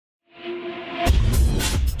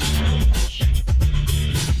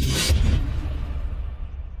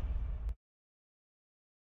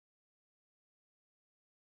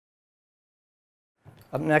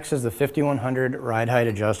Up next is the 5100 ride height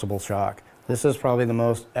adjustable shock. This is probably the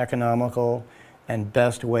most economical and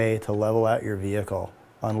best way to level out your vehicle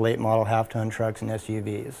on late model half-ton trucks and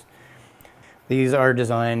SUVs. These are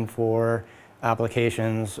designed for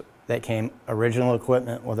applications that came original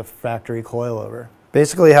equipment with a factory coilover.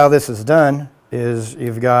 Basically how this is done is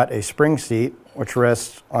you've got a spring seat which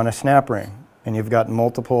rests on a snap ring, and you've got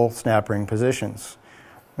multiple snap ring positions.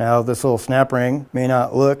 Now this little snap ring may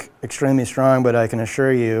not look extremely strong, but I can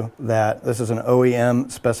assure you that this is an OEM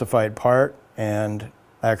specified part, and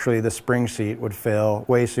actually the spring seat would fail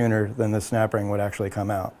way sooner than the snap ring would actually come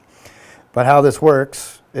out. But how this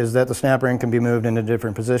works is that the snap ring can be moved into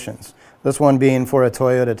different positions. This one being for a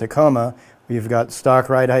Toyota Tacoma, you've got stock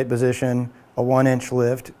ride height position, a 1-inch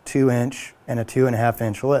lift, 2-inch, and a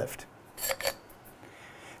 2.5-inch lift.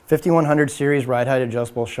 5100 series ride height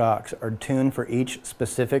adjustable shocks are tuned for each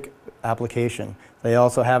specific application. They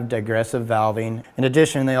also have digressive valving. In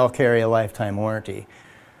addition, they all carry a lifetime warranty.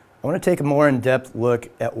 I want to take a more in-depth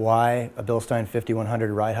look at why a Bilstein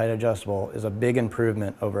 5100 ride height adjustable is a big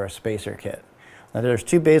improvement over a spacer kit. Now there's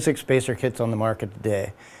two basic spacer kits on the market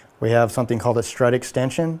today. We have something called a strut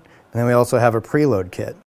extension, and then we also have a preload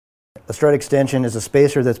kit. A strut extension is a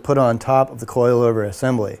spacer that's put on top of the coilover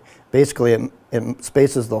assembly. Basically, it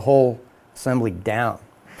spaces the whole assembly down.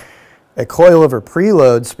 A coilover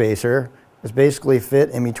preload spacer is basically fit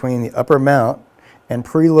in between the upper mount and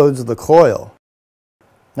preloads the coil.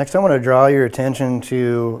 Next, I want to draw your attention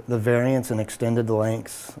to the variance and extended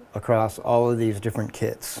lengths across all of these different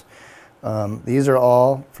kits. These are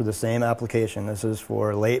all for the same application. This is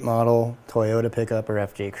for late model Toyota pickup or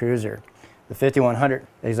FJ Cruiser. The 5100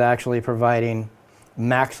 is actually providing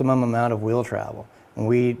maximum amount of wheel travel. When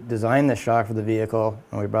we designed this shock for the vehicle,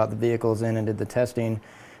 and we brought the vehicles in and did the testing,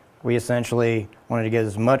 we essentially wanted to get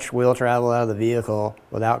as much wheel travel out of the vehicle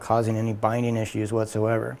without causing any binding issues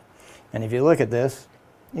whatsoever. And if you look at this,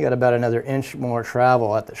 you got about another inch more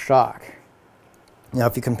travel at the shock. Now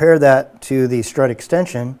if you compare that to the strut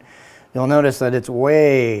extension, you'll notice that it's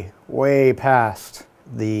way past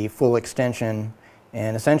the full extension,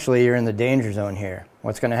 and essentially you're in the danger zone here.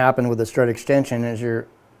 What's going to happen with the strut extension is you're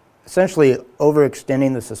essentially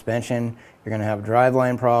overextending the suspension. You're going to have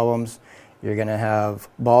driveline problems, you're going to have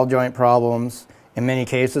ball joint problems. In many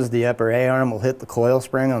cases the upper A-arm will hit the coil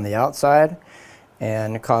spring on the outside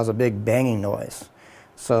and cause a big banging noise.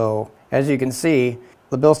 So as you can see,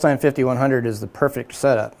 the Bilstein 5100 is the perfect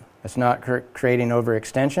setup. It's not creating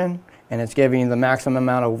overextension, and it's giving you the maximum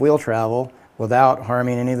amount of wheel travel without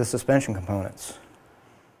harming any of the suspension components.